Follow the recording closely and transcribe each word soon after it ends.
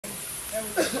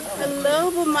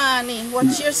Hello, Bomani.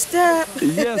 Watch your step.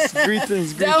 Yes,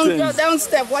 greetings, Down, down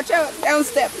step. Watch out. Down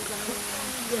step.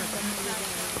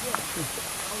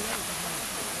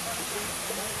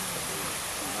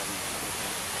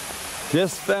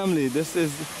 Yes, family, this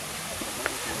is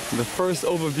the first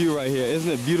overview right here. Isn't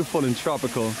it beautiful and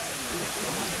tropical?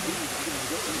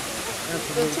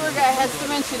 The tour guide has to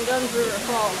mention Guns River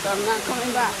Falls. I'm not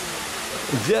coming back.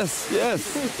 Yes,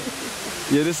 yes.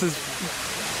 Yeah, this is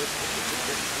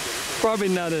probably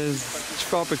not as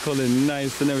tropical and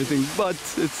nice and everything, but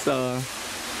it's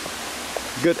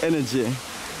good energy.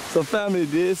 So family,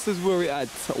 this is where we're at,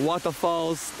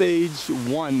 Waterfalls Stage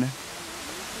 1.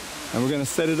 And we're gonna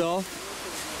set it off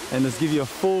and let's give you a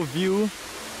full view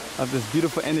of this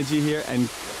beautiful energy here and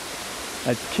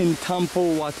at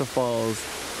Kintampo Waterfalls.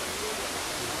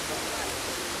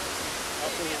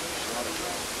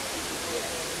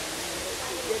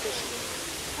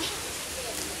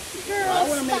 I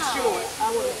want to make sure.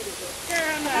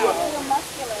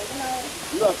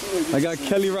 I got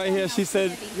Kelly right here. She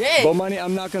said, Bomani,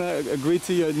 I'm not going to agree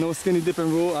to your no skinny dipping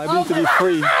rule. I need to be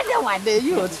free. I know I did.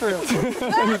 You a trip.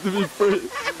 I need to be free.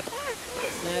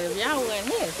 Now, if y'all weren't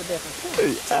here, it's a different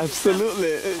thing.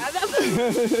 Absolutely.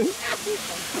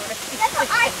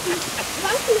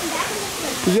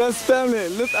 Yes, family.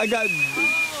 Look, I got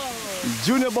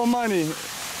Junior Bomani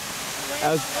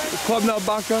as Kwabna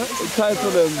Baka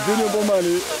titled as Junior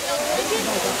Bomani.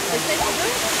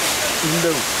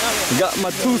 Got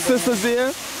my two sisters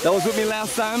here that was with me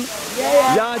last time.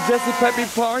 Yeah, Jessie Peppy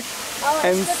Park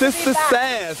and Sister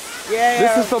Sass.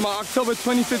 This is from our October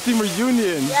 2015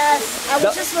 reunion. Yes, I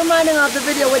was just reminding of the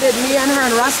video we did, me and her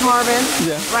and Russ Marvin,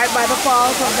 right by the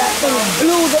falls, of that thing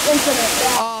blew the internet.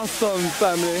 Awesome,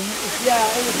 family. Yeah,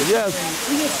 it was yes.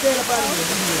 We just stayed up out of the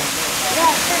video.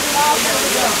 Yeah, check it out. There we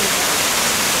go.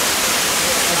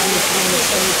 I just want to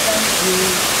say thank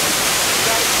you.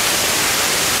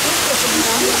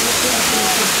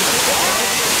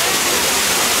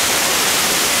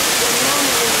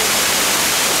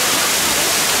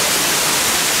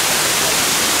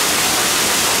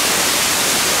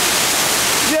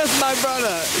 Yes, my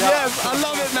brother. Yes, I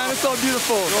love it, man. It's so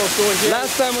beautiful.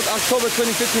 Last time was October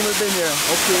 2015 we've been here.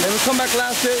 Okay. And we come back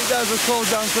last year, you guys were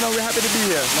closed down, so now we're happy to be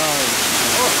here.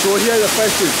 So here are the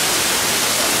prices.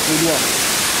 Good one.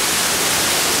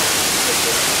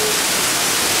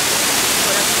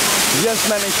 Yes,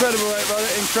 man, incredible, right, brother?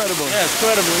 Incredible. Yeah,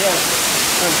 incredible, yeah.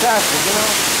 Fantastic, you know?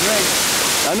 Great.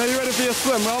 I know you're ready for your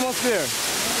swim. We're almost there.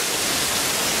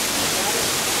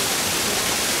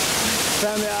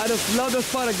 Family, I just love this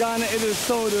part of Ghana. It is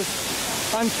so just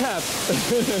untapped.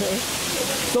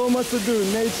 So much to do.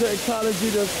 Nature,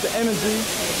 ecology, just the energy,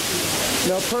 you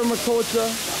know, permaculture.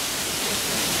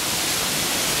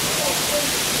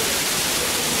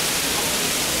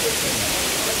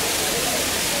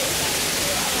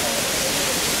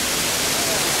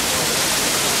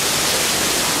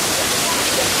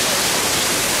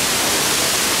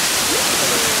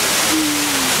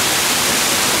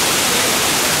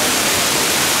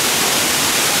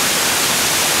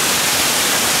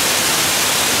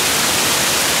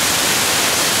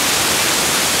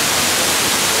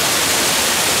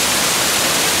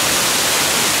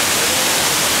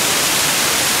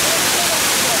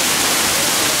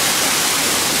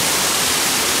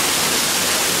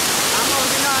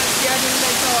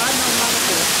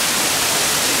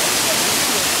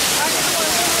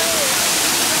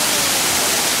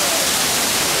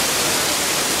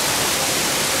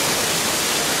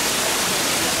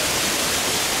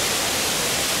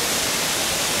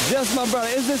 Yes, my brother,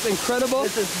 isn't this incredible?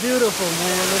 This is beautiful,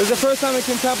 man. Is it the first time in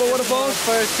Kintampo Waterfalls?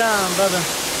 First time, brother.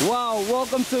 Wow,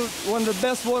 welcome to one of the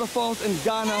best waterfalls in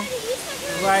Ghana.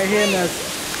 Right here in this.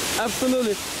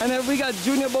 Absolutely. And then we got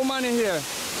Junior Bomani here.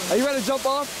 Are you ready to jump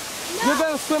off? No. You're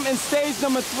going to swim in stage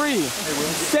number 3.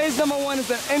 Stage number 1 is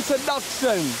an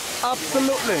introduction.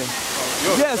 Absolutely.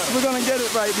 Yes, we're going to get it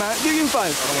right, man. Give you 5.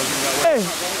 Hey.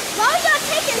 Why are y'all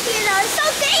taking here now? It's so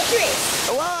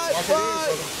dangerous. What?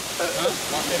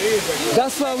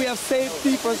 That's why we have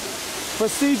safety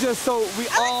procedures so we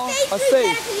all are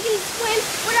safe. You can swim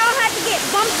without having to get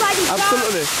bumped by these dogs.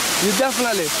 Absolutely. You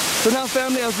definitely. So now,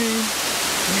 family, as we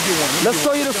let's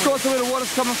show you the source of where the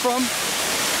water's coming from.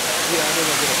 Yeah, I don't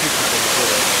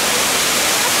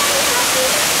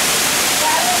know.